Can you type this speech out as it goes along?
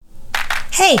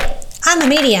Hey, I'm a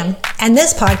medium, and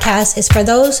this podcast is for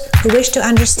those who wish to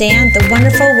understand the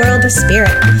wonderful world of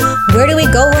spirit. Where do we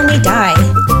go when we die?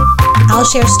 I'll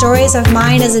share stories of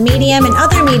mine as a medium and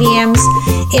other mediums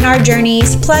in our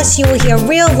journeys, plus you will hear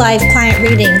real-life client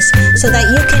readings so that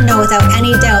you can know without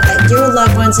any doubt that your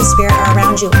loved ones in spirit are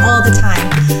around you all the time.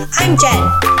 I'm Jen,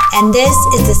 and this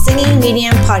is the Singing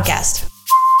Medium Podcast.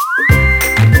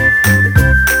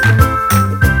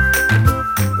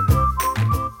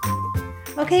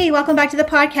 Okay, welcome back to the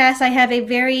podcast. I have a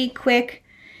very quick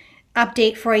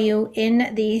update for you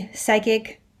in the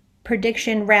psychic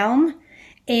prediction realm.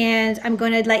 And I'm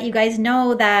going to let you guys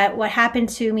know that what happened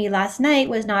to me last night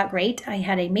was not great. I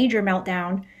had a major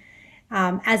meltdown.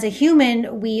 As a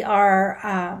human, we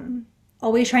are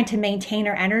always trying to maintain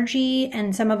our energy.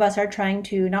 And some of us are trying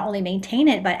to not only maintain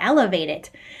it, but elevate it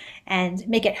and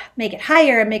make it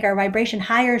higher and make our vibration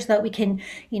higher so that we can,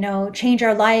 change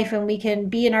our life and we can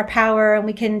be in our power and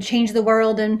we can change the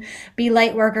world and be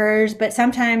light workers. But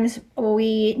sometimes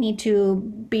we need to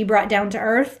be brought down to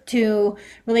earth to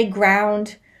really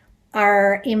ground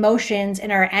our emotions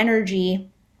and our energy.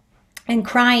 And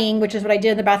crying, which is what I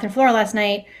did on the bathroom floor last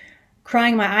night,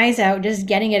 crying my eyes out, just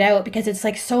getting it out, because it's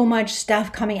like so much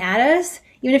stuff coming at us.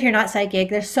 Even if you're not psychic,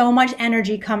 there's so much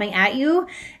energy coming at you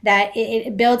that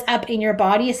it builds up in your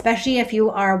body, especially if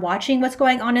you are watching what's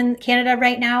going on in Canada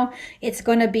right now. It's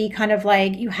going to be kind of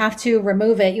like you have to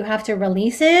remove it. You have to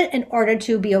release it in order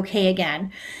to be okay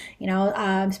again.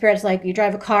 Spirit's like you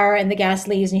drive a car and the gas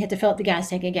leaves and you have to fill up the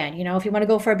gas tank again. If you want to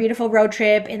go for a beautiful road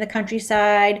trip in the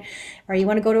countryside or you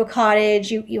want to go to a cottage,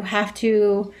 you have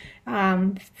to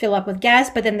fill up with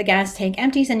gas, but then the gas tank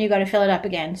empties and you got to fill it up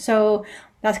again. So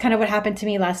that's kind of what happened to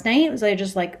me last night. It was I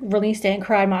just released it and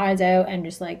cried my eyes out and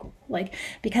just like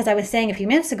because I was saying a few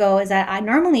minutes ago is that I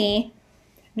normally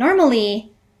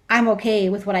I'm okay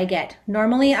with what I get.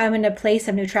 Normally I'm in a place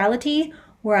of neutrality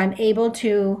where I'm able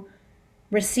to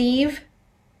receive,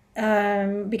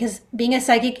 because being a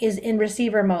psychic is in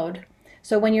receiver mode.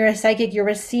 So when you're a psychic, you're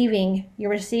receiving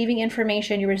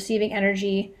information, you're receiving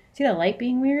energy. See the light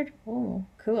being weird? Oh,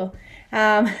 cool.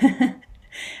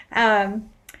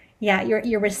 Yeah,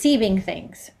 you're receiving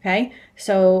things, okay?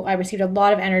 So I received a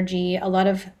lot of energy, a lot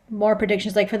of more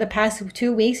predictions. Like for the past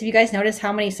 2 weeks, have you guys noticed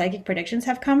how many psychic predictions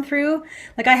have come through?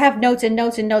 Like I have notes and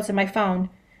notes and notes in my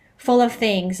phone full of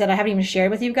things that I haven't even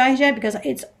shared with you guys yet because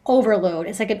it's overload.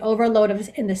 It's like an overload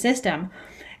in the system.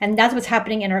 And that's what's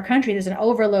happening in our country. There's an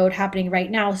overload happening right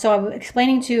now. So I'm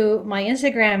explaining to my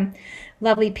Instagram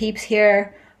lovely peeps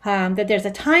here that there's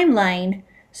a timeline.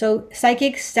 So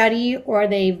psychics study or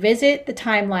they visit the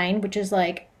timeline, which is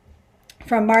like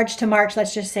from March to March,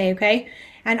 let's just say, okay?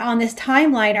 And on this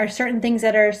timeline are certain things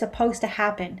that are supposed to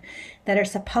happen, that are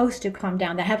supposed to come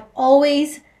down, that have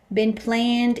always been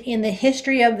planned in the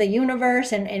history of the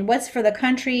universe and what's for the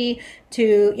country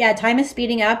to, time is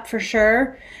speeding up for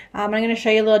sure. I'm going to show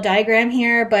you a little diagram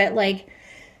here, but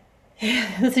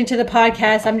listening to the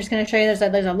podcast, I'm just going to show you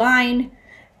there's a line,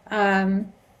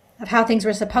 of how things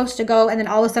were supposed to go, and then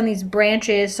all of a sudden these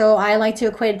branches. So I like to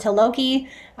equate it to Loki.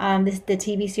 The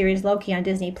TV series Loki on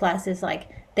Disney Plus is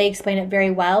they explain it very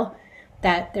well.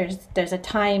 That there's a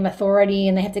time authority,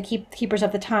 and they have to keep keepers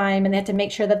of the time, and they have to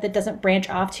make sure that it doesn't branch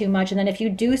off too much. And then if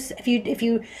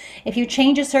you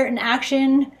change a certain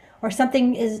action or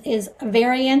something is a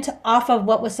variant off of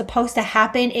what was supposed to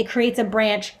happen, it creates a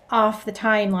branch off the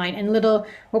timeline. And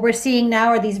what we're seeing now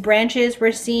are these branches.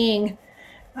 We're seeing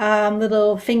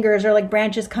little fingers or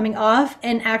branches coming off.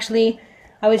 And actually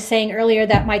I was saying earlier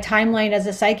that my timeline as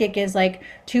a psychic is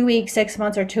 2 weeks, 6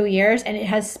 months, or 2 years, and it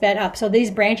has sped up. So these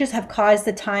branches have caused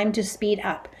the time to speed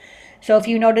up. So if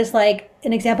you notice,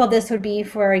 an example of this would be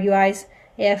for you guys,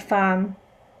 if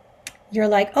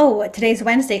you're oh, today's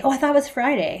Wednesday, oh, I thought it was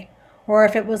Friday. Or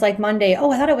if it was Monday,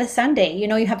 oh, I thought it was Sunday.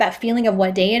 You have that feeling of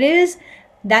what day it is.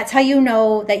 That's how you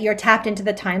know that you're tapped into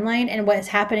the timeline, and what's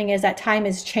happening is that time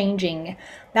is changing.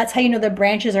 That's how you know the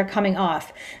branches are coming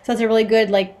off. So it's a really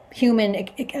good human,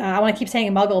 I want to keep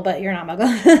saying muggle, but you're not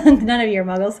muggle. None of you are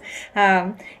muggles.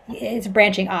 It's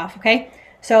branching off, okay?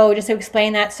 So just to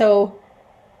explain that, so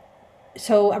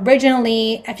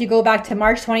originally, if you go back to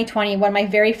March 2020, one of my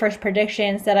very first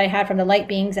predictions that I had from the light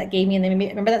beings that gave me, and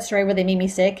remember that story where they made me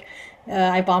sick?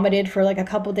 I vomited for a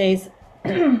couple days.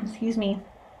 Excuse me.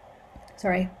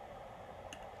 Sorry.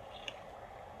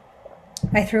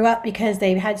 I threw up because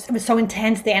it was so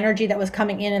intense, the energy that was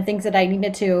coming in and things that I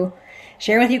needed to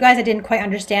share with you guys. I didn't quite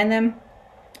understand them.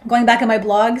 Going back in my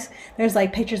blogs, there's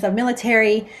pictures of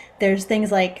military. There's things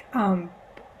coat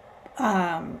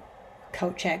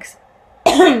checks.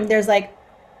 There's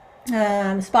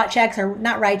spot checks, or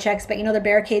not ride checks, but the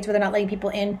barricades where they're not letting people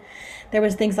in. There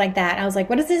was things like that. And I was like,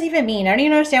 what does this even mean? I don't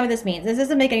even understand what this means. This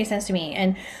doesn't make any sense to me.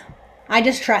 And I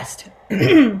just trust.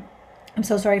 I'm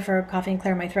so sorry for coughing and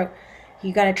clearing my throat.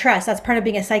 You got to trust. That's part of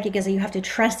being a psychic, is that you have to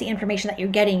trust the information that you're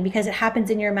getting, because it happens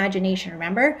in your imagination,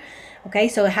 remember? Okay,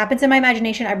 so it happens in my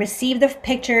imagination. I receive the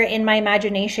picture in my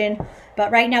imagination,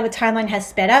 but right now the timeline has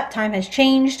sped up. Time has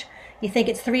changed. You think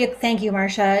it's 3, thank you,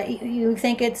 Marcia. You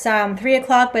think it's 3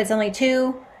 o'clock, but it's only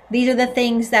 2. These are the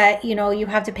things that, you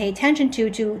have to pay attention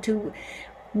to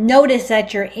notice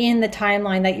that you're in the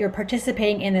timeline, that you're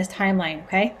participating in this timeline,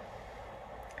 okay?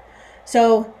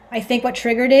 So I think what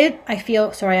triggered it, I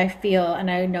feel, and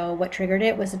I know what triggered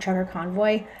it was the trucker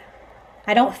convoy.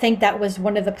 I don't think that was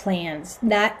one of the plans.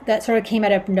 That sort of came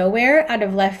out of nowhere, out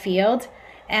of left field,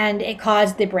 and it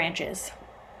caused the branches.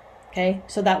 Okay,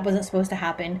 so that wasn't supposed to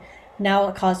happen. Now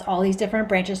it caused all these different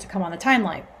branches to come on the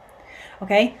timeline.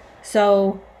 Okay,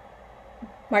 so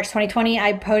March 2020,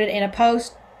 I put it in a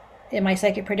post in my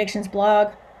Psychic Predictions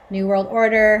blog, New World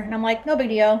Order, and I'm like, no big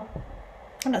deal.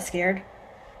 I'm not scared.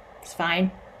 It's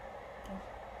fine.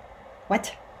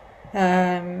 What?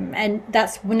 And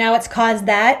that's now it's caused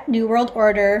that New World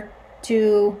Order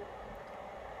to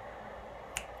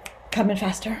come in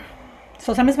faster.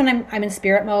 So sometimes when I'm in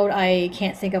spirit mode, I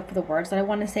can't think of the words that I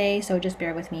want to say. So just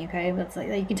bear with me, okay? That's like,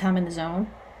 you can tell I'm in the zone.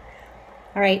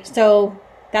 All right, so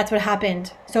that's what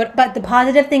happened. But the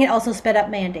positive thing, it also sped up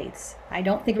mandates. I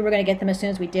don't think we were going to get them as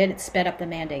soon as we did. It sped up the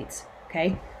mandates,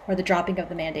 okay? Or the dropping of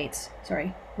the mandates.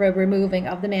 Sorry, removing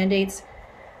of the mandates.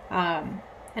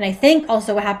 And I think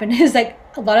also what happened is like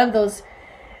a lot of those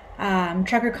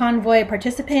trucker convoy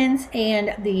participants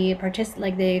and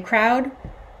the crowd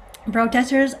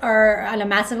protesters are on a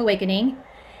massive awakening,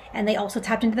 and they also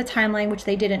tapped into the timeline, which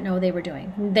they didn't know they were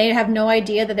doing. They have no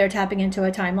idea that they're tapping into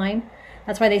a timeline.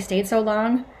 That's why they stayed so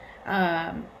long.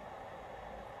 Yeah,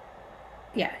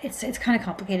 it's kind of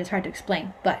complicated. It's hard to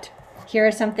explain. But here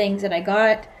are some things that I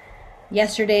got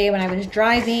yesterday when I was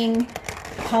driving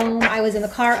home. I was in the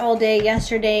car all day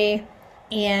yesterday,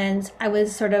 and I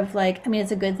was sort of like,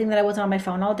 it's a good thing that I wasn't on my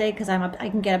phone all day, because I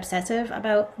can get obsessive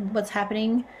about what's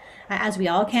happening, as we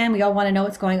all can. We all want to know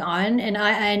what's going on, and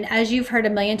as you've heard a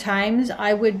million times,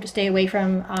 I would stay away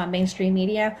from mainstream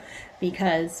media,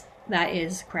 because that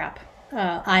is crap.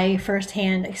 I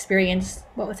firsthand experienced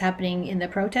what was happening in the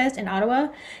protest in Ottawa,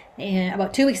 and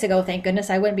about 2 weeks ago. Thank goodness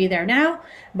I wouldn't be there now,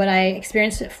 but I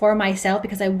experienced it for myself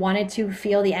because I wanted to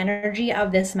feel the energy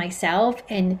of this myself,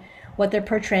 and what they're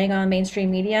portraying on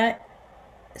mainstream media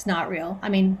is not real.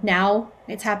 Now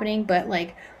it's happening, but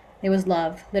like, it was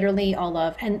love, literally all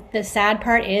love. And the sad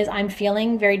part is I'm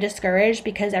feeling very discouraged,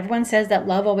 because everyone says that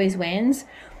love always wins.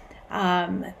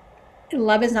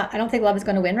 Love is not, I don't think love is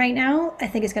going to win right now. I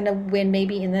think it's going to win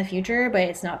maybe in the future, but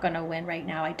it's not going to win right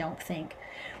now, I don't think.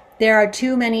 There are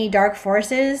too many dark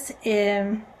forces.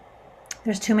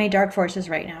 There's too many dark forces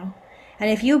right now. And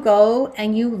if you go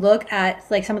and you look at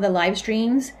like some of the live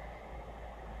streams,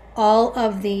 all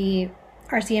of the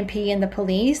RCMP and the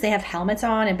police, they have helmets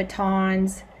on and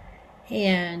batons,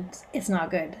 and it's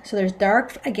not good. So there's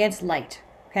dark against light.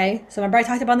 Okay. So remember I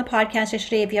talked about on the podcast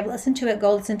yesterday. If you haven't listened to it,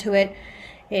 go listen to it.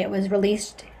 It was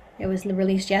released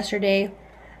yesterday.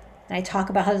 And I talk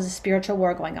about how there's a spiritual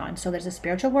war going on. So there's a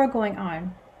spiritual war going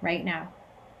on right now.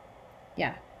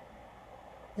 Yeah.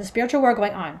 There's a spiritual war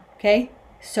going on. Okay.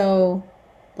 So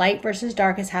light versus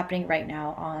dark is happening right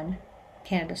now on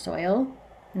Canada soil,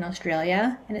 in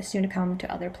Australia, and it's soon to come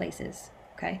to other places.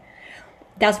 Okay.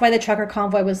 That's why the trucker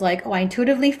convoy was like, oh, I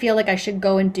intuitively feel like I should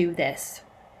go and do this.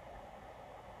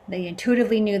 They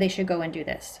intuitively knew they should go and do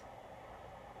this.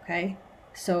 Okay.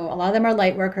 So a lot of them are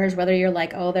light workers, whether you're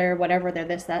like, oh, they're whatever, they're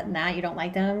this, that, and that, you don't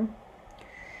like them.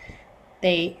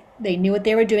 They knew what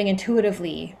they were doing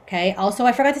intuitively. Okay. Also,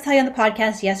 I forgot to tell you on the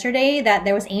podcast yesterday that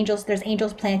there's angels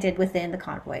planted within the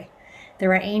convoy.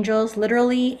 There are angels,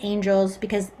 literally angels,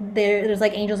 because there's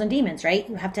like angels and demons, right?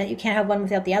 You can't have one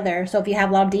without the other. So if you have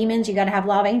a lot of demons, you got to have a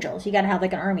lot of angels. You got to have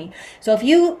like an army. So if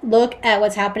you look at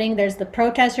what's happening, there's the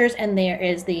protesters and there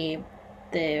is the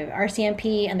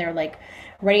RCMP, and they're like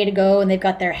ready to go, and they've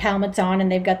got their helmets on,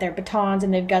 and they've got their batons,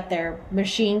 and they've got their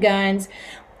machine guns.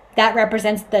 That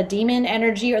represents the demon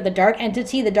energy, or the dark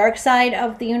entity, the dark side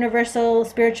of the universal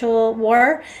spiritual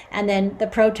war. And then the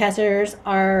protesters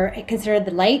are considered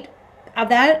the light of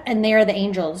that, and they're the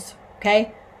angels.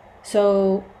 Okay.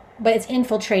 So, but it's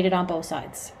infiltrated on both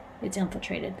sides. It's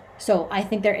infiltrated. So I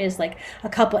think there is like a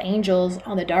couple angels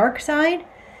on the dark side,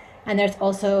 and there's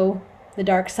also the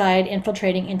dark side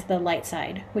infiltrating into the light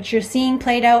side, which you're seeing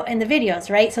played out in the videos,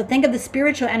 right? So think of the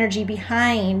spiritual energy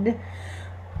behind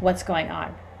what's going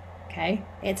on. Okay?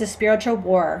 It's a spiritual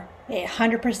war.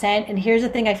 100%. And here's the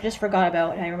thing I just forgot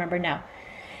about, and I remember now.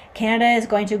 Canada is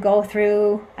going to go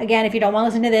through, again, if you don't want to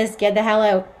listen to this, get the hell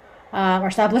out,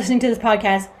 or stop listening to this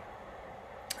podcast.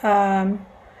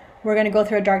 We're going to go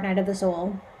through a dark night of the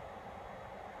soul.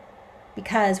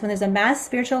 Because when there's a mass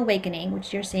spiritual awakening,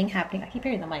 which you're seeing happening, I keep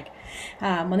hearing the mic.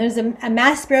 When there's a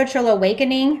mass spiritual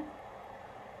awakening,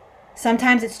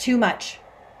 sometimes it's too much.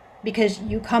 Because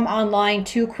you come online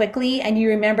too quickly and you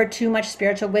remember too much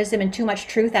spiritual wisdom and too much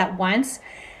truth at once,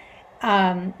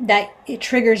 that it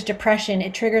triggers depression.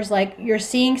 It triggers, like, you're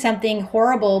seeing something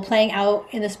horrible playing out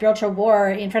in the spiritual war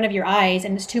in front of your eyes,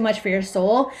 and it's too much for your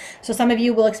soul. So some of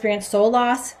you will experience soul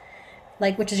loss,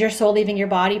 like, which is your soul leaving your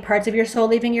body, parts of your soul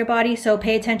leaving your body. So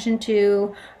pay attention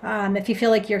to, if you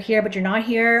feel like you're here but you're not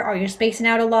here, or you're spacing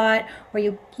out a lot, or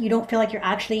you don't feel like you're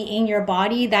actually in your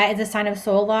body, that is a sign of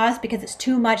soul loss, because it's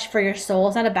too much for your soul.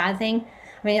 It's not a bad thing.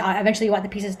 I mean, eventually you want the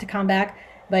pieces to come back,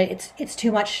 but it's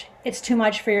too much. It's too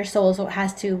much for your soul, so it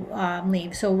has to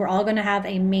leave. So we're all going to have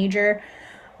a major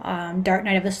dark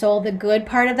night of the soul. The good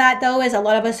part of that, though, is a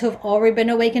lot of us who have already been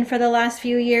awakened for the last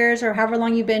few years, or however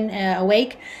long you've been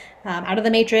awake, out of the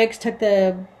matrix, took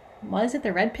the, what is it,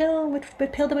 the red pill? Which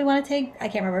pill do we want to take? I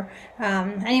can't remember.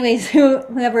 Anyways,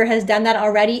 whoever has done that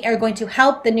already are going to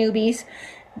help the newbies,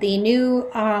 the new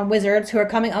wizards who are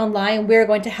coming online. We're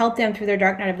going to help them through their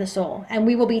dark night of the soul. And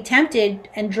we will be tempted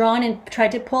and drawn and try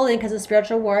to pull in, because of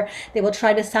spiritual war. They will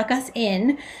try to suck us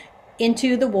in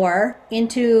into the war,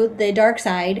 into the dark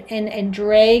side, and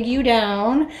drag you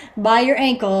down by your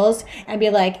ankles and be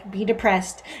like, be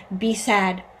depressed, be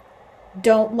sad,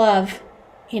 don't love,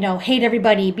 hate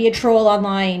everybody, be a troll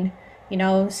online,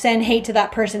 send hate to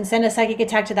that person, send a psychic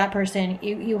attack to that person.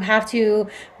 You have to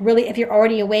really, if you're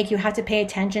already awake, you have to pay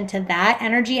attention to that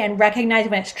energy and recognize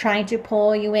when it's trying to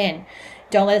pull you in.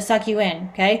 Don't let it suck you in,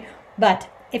 okay? But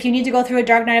if you need to go through a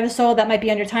dark night of the soul, that might be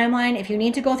on your timeline. If you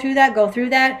need to go through that, go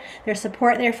through that. There's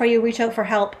support there for you. Reach out for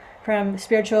help from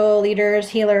spiritual leaders,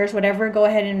 healers, whatever. Go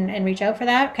ahead and reach out for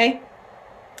that, okay?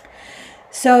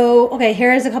 So, okay,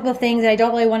 here's a couple of things. I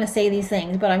don't really want to say these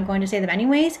things, but I'm going to say them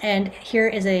anyways. And here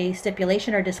is a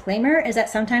stipulation or disclaimer, is that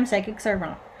sometimes psychics are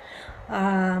wrong.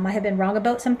 I have been wrong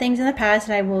about some things in the past,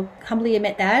 and I will humbly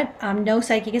admit that. No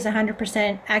psychic is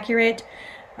 100% accurate.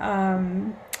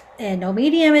 And no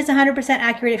medium is 100%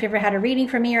 accurate. If you've ever had a reading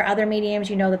from me or other mediums,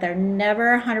 you know that they're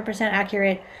never 100%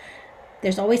 accurate.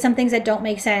 There's always some things that don't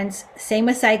make sense. Same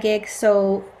with psychics.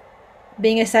 So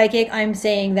being a psychic, I'm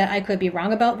saying that I could be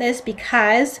wrong about this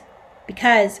because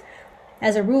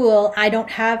as a rule, I don't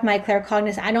have my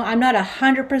claircognizance. I'm not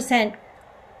 100%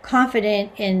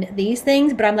 confident in these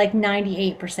things, but I'm like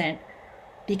 98%,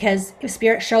 because if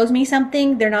spirit shows me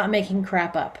something, they're not making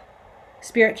crap up.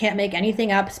 Spirit can't make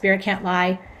anything up. Spirit can't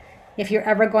lie. If you're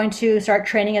ever going to start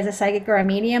training as a psychic or a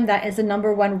medium, that is the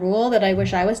number one rule that I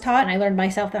wish I was taught, and I learned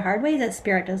myself the hard way, that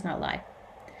spirit does not lie.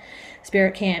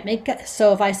 Spirit can't make.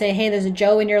 So if I say, hey, there's a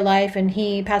Joe in your life and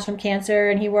he passed from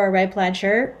cancer and he wore a red plaid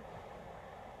shirt,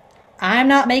 I'm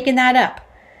not making that up.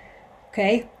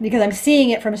 Okay? Because I'm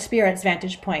seeing it from Spirit's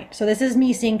vantage point. So this is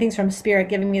me seeing things from Spirit,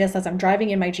 giving me this as I'm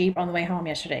driving in my Jeep on the way home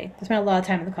yesterday. I spent a lot of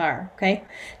time in the car. Okay?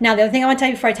 Now, the other thing I want to tell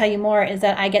you before I tell you more is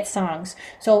that I get songs.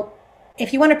 So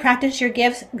if you want to practice your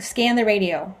gifts, scan the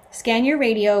radio. Scan your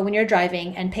radio when you're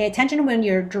driving, and pay attention when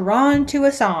you're drawn to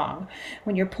a song,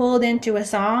 when you're pulled into a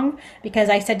song. Because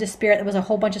I said to Spirit, there was a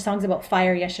whole bunch of songs about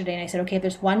fire yesterday, and I said, okay, if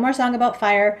there's one more song about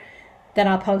fire, then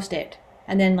I'll post it.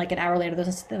 And then like an hour later,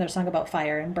 there's another song about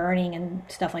fire and burning and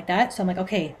stuff like that. So I'm like,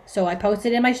 okay. So I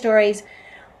posted in my stories,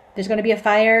 there's going to be a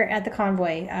fire at the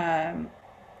convoy. And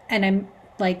I'm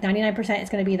like 99% it's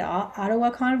going to be the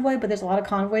Ottawa convoy, but there's a lot of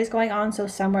convoys going on. So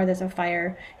somewhere there's a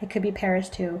fire. It could be Paris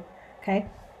too. Okay.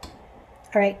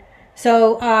 All right.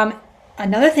 So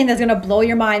another thing that's going to blow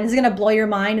your mind, this is going to blow your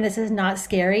mind, and this is not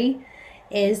scary,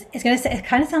 is it's going to say, it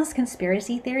kind of sounds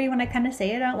conspiracy theory when I kind of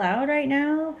say it out loud right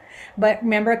now. But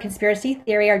remember, conspiracy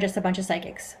theory are just a bunch of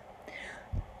psychics.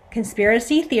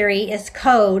 Conspiracy theory is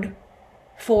code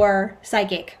for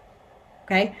psychic.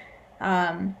 Okay.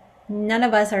 None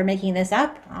of us are making this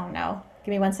up. Oh no.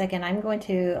 Give me 1 second. I'm going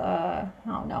to,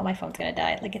 oh no, my phone's going to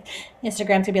die. Like Instagram's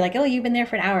going to be like, oh, you've been there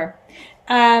for an hour.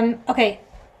 Okay.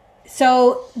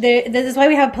 So this is why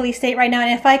we have police state right now.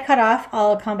 And if I cut off,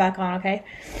 I'll come back on. Okay.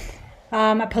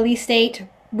 A police state.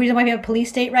 Reason why we have a police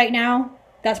state right now,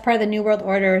 that's part of the New World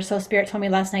Order. So Spirit told me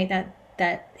last night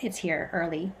that it's here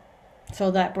early. So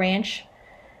that branch,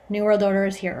 New World Order,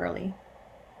 is here early.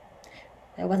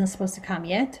 It wasn't supposed to come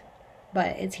yet,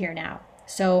 but it's here now.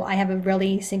 So I have a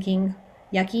really sinking,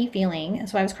 yucky feeling.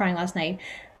 That's why I was crying last night,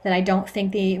 that I don't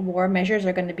think the war measures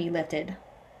are going to be lifted.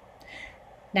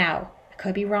 Now, I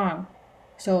could be wrong.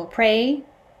 So pray.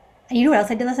 And you know what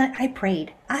else I did last night? I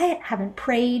prayed. I haven't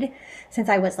prayed since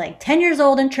I was like 10 years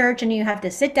old in church, and you have to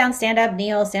sit down, stand up,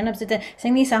 kneel, stand up, sit down,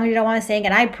 sing these songs you don't want to sing.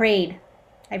 And I prayed.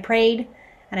 I prayed,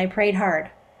 and I prayed hard.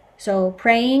 So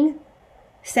praying,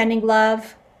 sending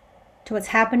love to what's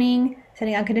happening,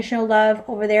 sending unconditional love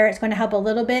over there. It's going to help a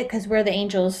little bit because we're the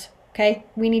angels. Okay,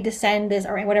 we need to send this,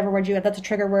 or whatever word you have. That's a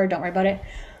trigger word. Don't worry about it.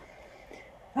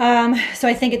 So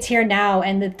I think it's here now,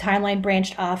 and the timeline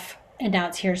branched off, and now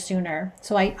it's here sooner.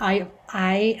 So I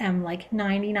am like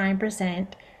 99%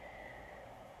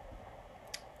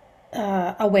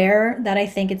 aware that I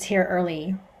think it's here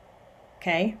early.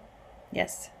 Okay.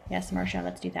 Yes, Marcia.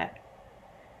 Let's do that.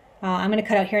 I'm gonna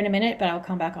cut out here in a minute, but I'll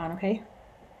come back on. Okay.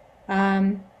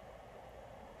 Um,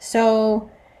 so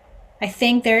I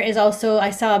think there is also, I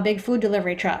saw a big food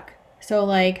delivery truck. So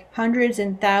like hundreds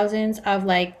and thousands of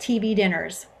like TV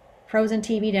dinners, frozen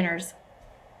TV dinners.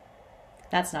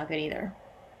 That's not good either.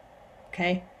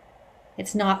 Okay.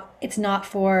 It's not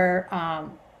for,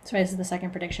 sorry, this is the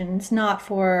second prediction. It's not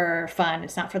for fun.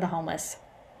 It's not for the homeless.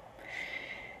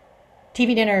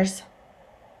 TV dinners,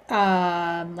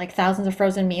 like thousands of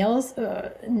frozen meals,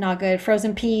 not good.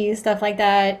 Frozen peas, stuff like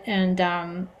that.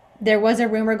 And there was a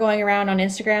rumor going around on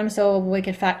Instagram, so we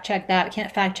could fact check that. We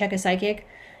can't fact check a psychic.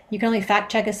 You can only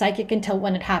fact check a psychic until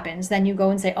when it happens. Then you go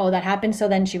and say, oh, that happened, so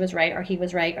then she was right, or he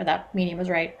was right, or that medium was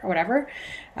right, or whatever.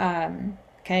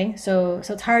 Okay, so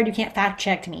it's hard. You can't fact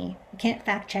check me. You can't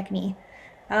fact check me.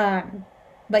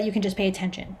 But you can just pay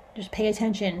attention. Just pay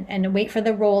attention and wait for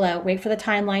the rollout, wait for the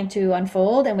timeline to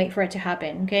unfold, and wait for it to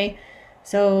happen. Okay,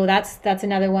 so that's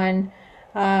another one.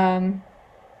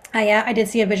 I did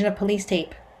see a vision of police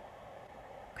tape.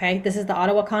 Okay, this is the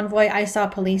Ottawa convoy. I saw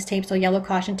police tape, so yellow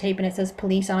caution tape, and it says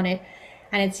police on it,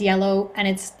 and it's yellow, and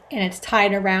it's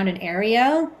tied around an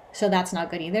area, so that's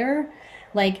not good either.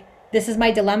 Like, this is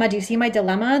my dilemma. Do you see my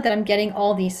dilemma? That I'm getting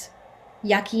all these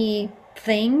yucky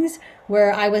things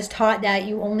where I was taught that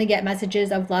you only get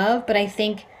messages of love, but I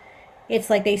think it's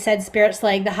like they said, spirits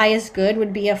like the highest good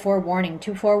would be a forewarning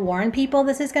to forewarn people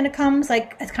this is going to come. It's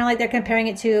kind of like they're comparing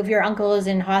it to if your uncle is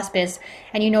in hospice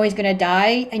and you know he's going to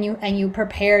die, and you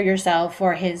prepare yourself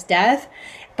for his death,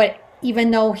 but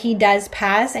even though he does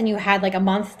pass and you had like a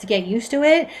month to get used to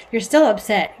it, you're still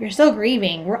upset, you're still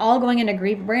grieving. We're all going into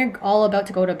grief. We're all about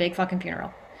to go to a big fucking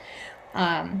funeral.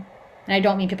 And I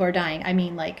don't mean people are dying. I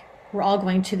mean, like, we're all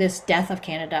going to this death of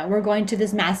Canada. We're going to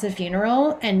this massive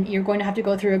funeral, and you're going to have to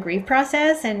go through a grief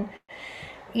process. And,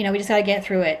 we just got to get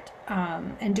through it,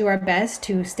 and do our best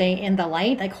to stay in the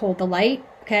light, like hold the light.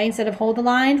 Okay. Instead of hold the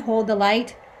line, hold the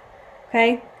light.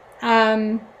 Okay.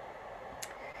 Then,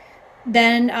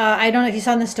 I don't know if you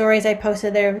saw in the stories I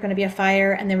posted, there was going to be a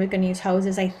fire and they were going to use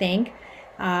hoses, I think.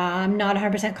 I'm not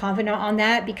 100% confident on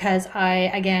that because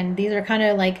again, these are kind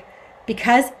of like,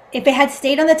 because if it had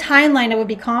stayed on the timeline,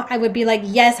 I would be like,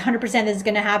 yes, 100% this is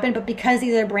going to happen. But because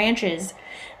these are branches,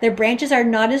 their branches are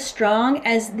not as strong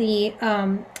as the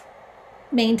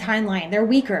main timeline. They're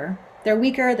weaker. They're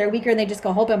weaker. They're weaker. And they just go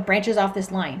a whole bunch of branches off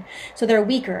this line. So they're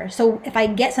weaker. So if I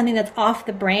get something that's off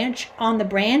the branch, on the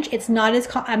branch, I'm not as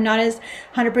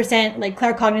 100% like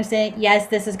claircognizant. Yes,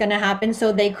 this is going to happen.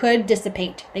 So they could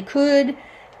dissipate. They could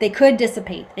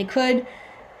dissipate. They could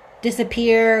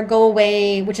disappear, go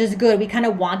away, which is good. We kind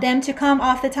of want them to come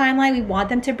off the timeline. We want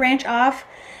them to branch off.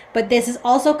 But this is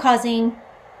also causing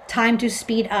time to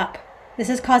speed up. This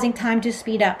is causing time to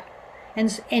speed up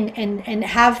and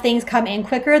have things come in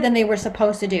quicker than they were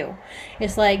supposed to do.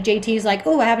 It's like JT's like,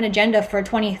 oh, I have an agenda for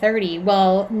 2030.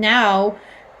 Well, now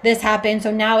this happened,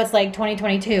 so now it's like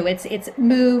 2022. It's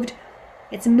moved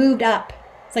up.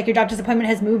 It's like your doctor's appointment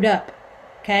has moved up.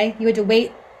 Okay? You had to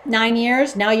wait 9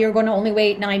 years, now you're going to only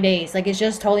wait 9 days. Like, it's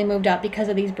just totally moved up because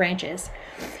of these branches.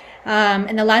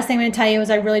 And the last thing I'm going to tell you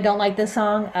is I really don't like this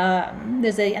song. I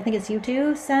think it's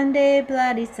U2, Sunday,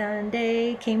 Bloody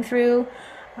Sunday, came through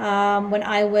when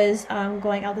I was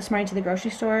going out this morning to the grocery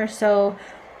store. So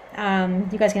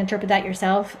you guys can interpret that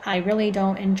yourself. I really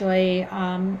don't enjoy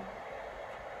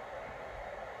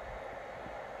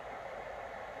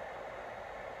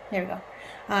there we go.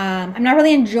 I'm not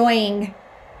really enjoying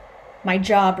my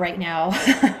job right now.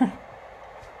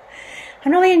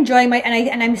 I'm really enjoying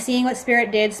I'm seeing what Spirit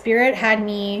did. Spirit had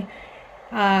me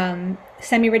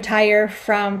semi-retire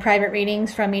from private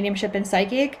readings, from mediumship and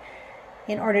psychic,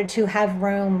 in order to have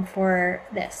room for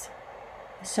this.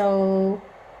 So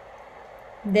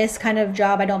this kind of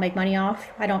job I don't make money off.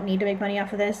 I don't need to make money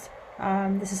off of this.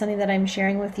 This is something that I'm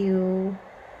sharing with you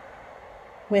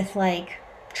with like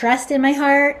trust in my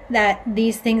heart that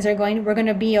these things we're going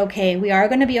to be okay. We are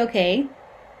going to be okay.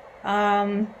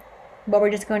 but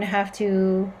we're just going to have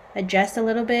to adjust a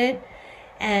little bit.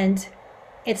 And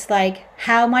it's like,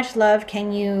 how much love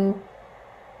can you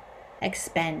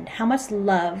expend? How much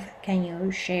love can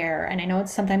you share? And I know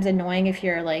it's sometimes annoying if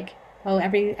you're like, oh,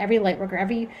 every light worker,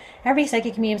 every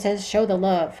psychic medium says show the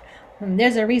love.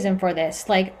 There's a reason for this.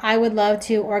 Like, I would love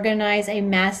to organize a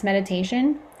mass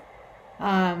meditation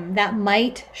that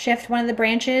might shift one of the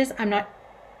branches. I'm not.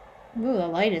 Ooh, the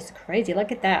light is crazy.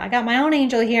 Look at that. I got my own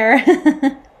angel here.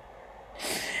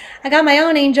 I got my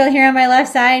own angel here on my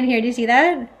left side here. Do you see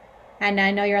that? And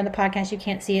I know you're on the podcast, you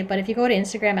can't see it, but if you go to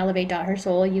Instagram,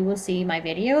 elevate.hersoul, you will see my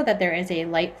video that there is a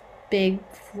light, big,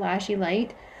 flashy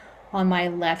light on my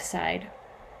left side,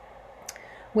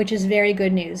 which is very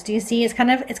good news. Do you see? It's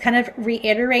kind of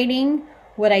reiterating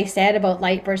what I said about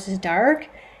light versus dark,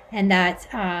 and that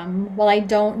well, I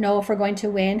don't know if we're going to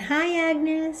win. Hi,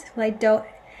 Agnes. Well, I don't.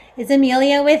 Is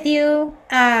Amelia with you?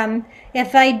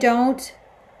 If I don't,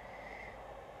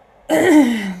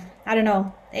 I don't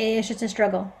know. It's just a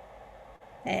struggle.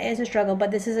 It's a struggle, but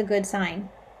this is a good sign.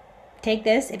 Take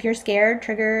this. If you're scared,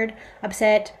 triggered,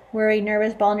 upset, worried,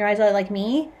 nervous, ball in your eyes like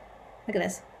me, look at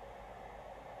this.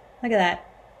 Look at that.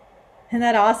 Isn't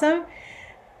that awesome?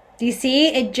 Do you see?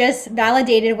 It just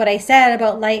validated what I said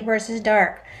about light versus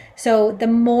dark. So the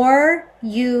more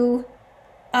you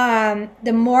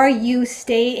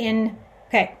stay in,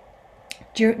 okay,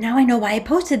 now I know why I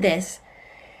posted this.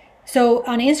 So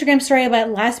on Instagram story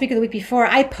about last week or the week before,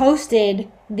 I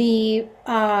posted the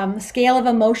scale of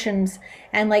emotions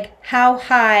and like how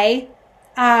high,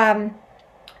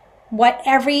 what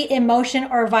every emotion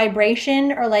or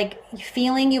vibration or like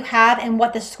feeling you have and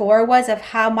what the score was of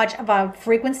how much of a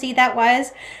frequency that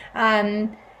was.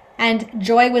 And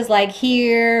joy was like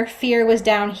here, fear was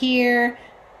down here,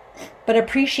 but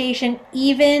appreciation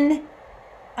even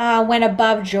went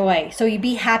above joy. So you'd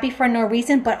be happy for no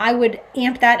reason, but I would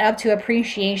amp that up to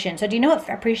appreciation. So do you know what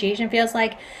appreciation feels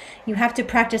like? You have to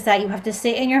practice that. You have to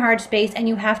sit in your heart space and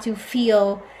you have to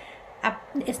feel.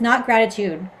 It's not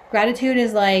gratitude. Gratitude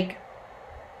is like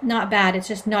not bad. It's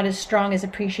just not as strong as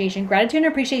appreciation. Gratitude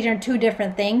and appreciation are two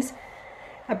different things.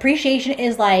 Appreciation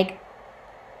is like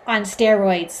on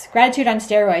steroids, gratitude on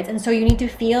steroids. And so you need to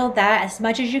feel that as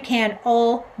much as you can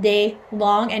all day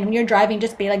long. And when you're driving,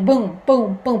 just be like, boom,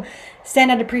 boom, boom.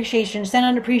 Send out appreciation,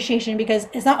 because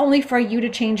it's not only for you to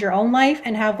change your own life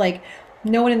and have like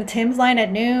no one in the Tim's line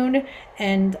at noon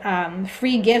and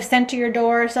free gifts sent to your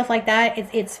door, stuff like that.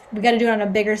 We got to do it on a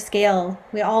bigger scale.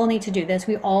 We all need to do this.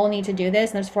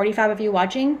 And there's 45 of you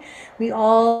watching. We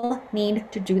all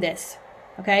need to do this.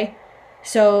 Okay.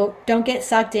 So don't get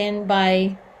sucked in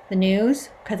by the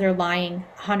news because they're lying.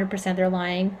 100% they're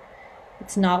lying.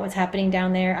 It's not what's happening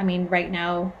down there. I mean, right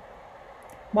now.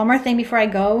 One more thing before I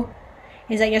go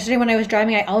is that yesterday when I was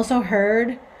driving, I also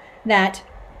heard that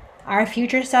our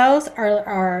future selves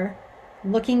are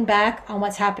looking back on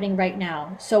what's happening right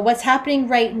now. So what's happening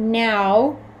right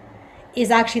now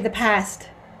is actually the past.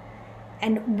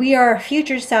 And we are our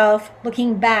future self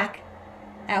looking back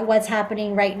at what's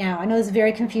happening right now. I know it's a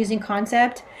very confusing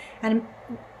concept. And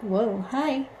whoa,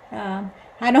 hi.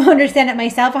 I don't understand it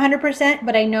myself 100%,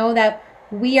 but I know that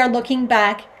we are looking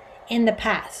back in the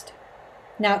past.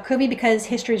 Now, it could be because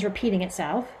history is repeating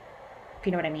itself, if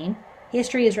you know what I mean.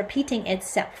 History is repeating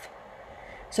itself.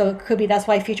 So it could be that's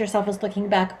why future self is looking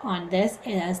back on this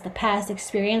as the past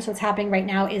experience. What's happening right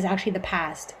now is actually the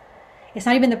past. It's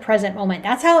not even the present moment.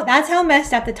 That's how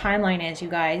messed up the timeline is, you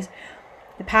guys.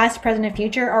 The past, present, and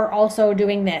future are also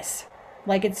doing this.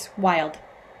 Like, it's wild.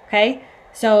 Okay?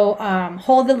 So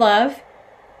hold the love,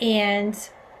 and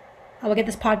I will get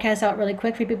this podcast out really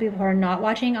quick for people who are not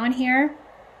watching on here.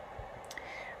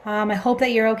 I hope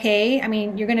that you're okay. I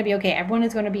mean, you're going to be okay. Everyone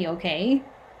is going to be okay.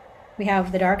 We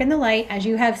have the dark and the light, as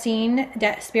you have seen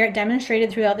Spirit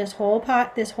demonstrated throughout this whole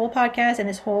podcast and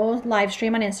this whole live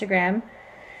stream on Instagram.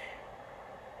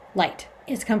 Light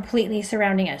is completely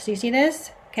surrounding us. Do you see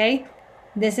this? Okay.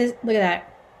 This is, look at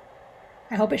that.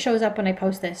 I hope it shows up when I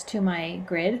post this to my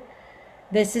grid.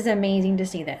 This is amazing to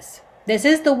see this. This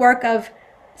is the work of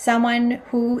someone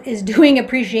who is doing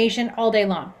appreciation all day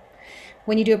long.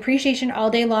 When you do appreciation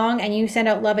all day long and you send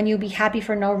out love and you be happy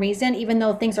for no reason, even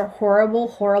though things are horrible,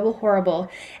 horrible, horrible,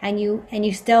 and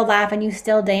you still laugh and you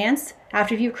still dance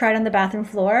after you've cried on the bathroom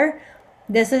floor,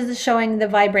 this is showing the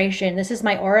vibration. This is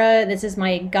my aura. This is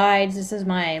my guides. This is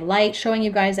my light showing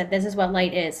you guys that this is what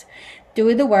light is.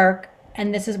 Do the work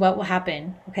and this is what will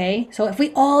happen. Okay. So if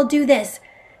we all do this,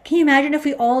 can you imagine if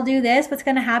we all do this, what's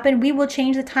going to happen? We will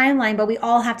change the timeline, but we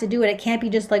all have to do it. It can't be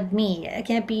just like me. It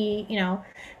can't be,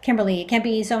 Kimberly. It can't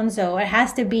be so-and-so. It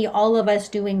has to be all of us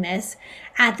doing this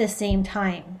at the same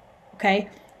time. Okay.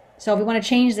 So if we want to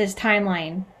change this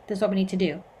timeline, this is what we need to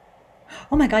do.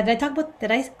 Oh my God, I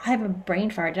have a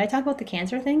brain fart. Did I talk about the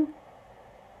cancer thing?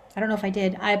 I don't know if I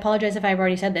did. I apologize if I've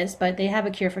already said this, but they have a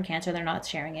cure for cancer. They're not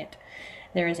sharing it.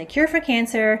 There is a cure for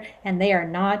cancer, and they are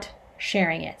not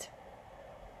sharing it.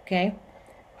 Okay?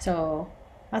 So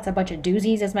that's a bunch of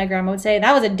doozies, as my grandma would say.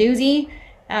 That was a doozy.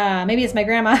 Maybe it's my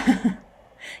grandma.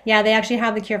 Yeah, they actually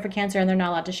have the cure for cancer, and they're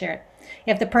not allowed to share it.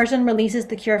 If the person releases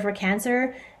the cure for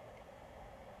cancer,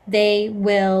 they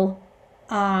will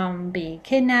be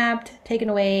kidnapped, taken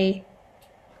away.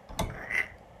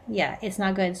 Yeah, it's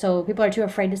not good. So people are too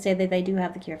afraid to say that they do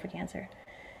have the cure for cancer.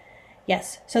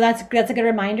 Yes, so that's a good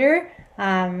reminder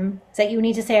that you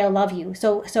need to say I love you.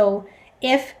 So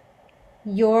if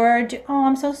oh,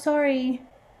 I'm so sorry.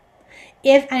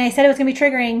 And I said it was gonna be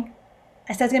triggering.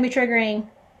 I said it's gonna be triggering.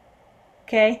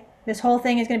 Okay, this whole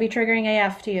thing is gonna be triggering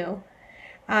AF to you.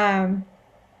 Um,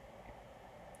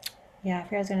 yeah, I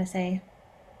forgot what I was gonna say.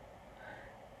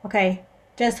 Okay,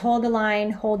 just hold the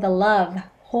line, hold the love,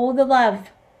 hold the love.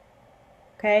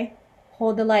 Okay,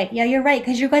 hold the light. Yeah, you're right,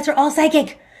 because you guys are all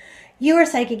psychic. You are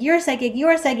psychic, you're psychic,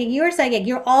 you're psychic, you're psychic,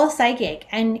 you're all psychic.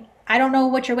 And I don't know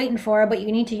what you're waiting for, but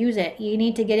you need to use it. You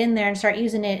need to get in there and start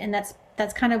using it. And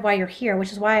that's kind of why you're here,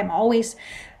 which is why I'm always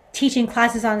teaching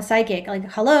classes on psychic.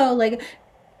 Like, hello, like,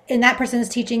 and that person's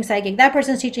teaching psychic. That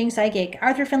person's teaching psychic.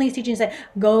 Arthur Finley's teaching psychic.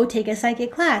 Go take a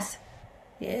psychic class.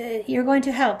 You're going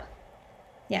to help.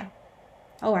 Yeah.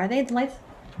 Oh, are they? The lights?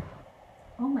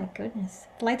 Oh my goodness.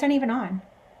 The lights aren't even on.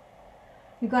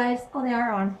 You guys, oh, they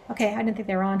are on. Okay, I didn't think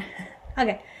they were on.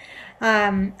 Okay.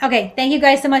 Okay, thank you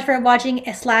guys so much for watching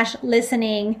 /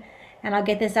 listening, and I'll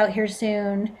get this out here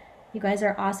soon. You guys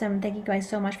are awesome. Thank you guys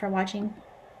so much for watching.